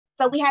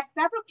So we have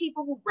several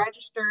people who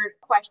registered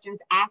questions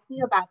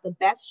asking about the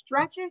best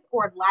stretches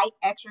or light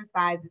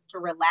exercises to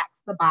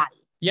relax the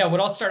body. Yeah,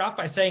 what I'll start off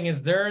by saying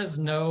is there is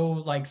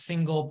no like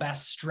single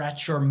best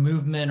stretch or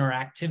movement or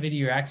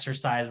activity or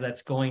exercise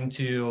that's going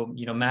to,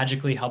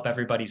 magically help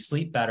everybody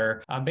sleep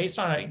better. Based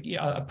on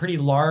a pretty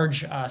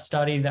large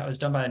study that was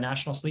done by the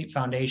National Sleep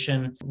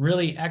Foundation,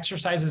 really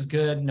exercise is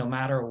good no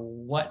matter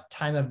what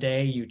time of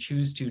day you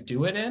choose to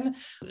do it in.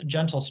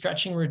 Gentle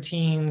stretching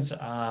routines,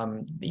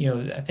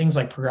 things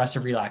like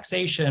progressive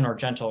relaxation or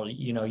gentle,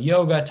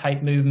 yoga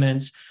type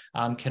movements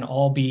can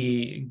all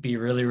be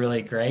really,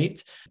 really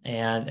great.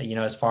 And,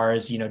 as far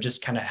as,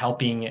 just kind of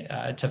helping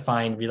to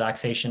find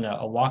relaxation,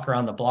 a walk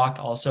around the block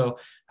also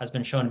has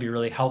been shown to be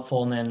really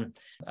helpful. And then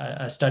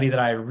a study that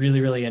I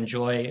really, really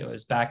enjoy, it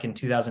was back in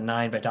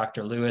 2009 by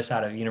Dr. Lewis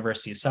out of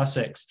University of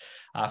Sussex,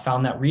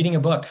 found that reading a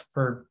book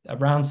for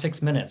around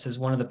 6 minutes is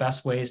one of the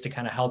best ways to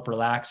kind of help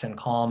relax and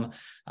calm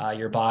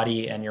your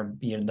body and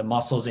the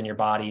muscles in your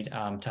body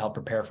to help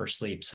prepare for sleep.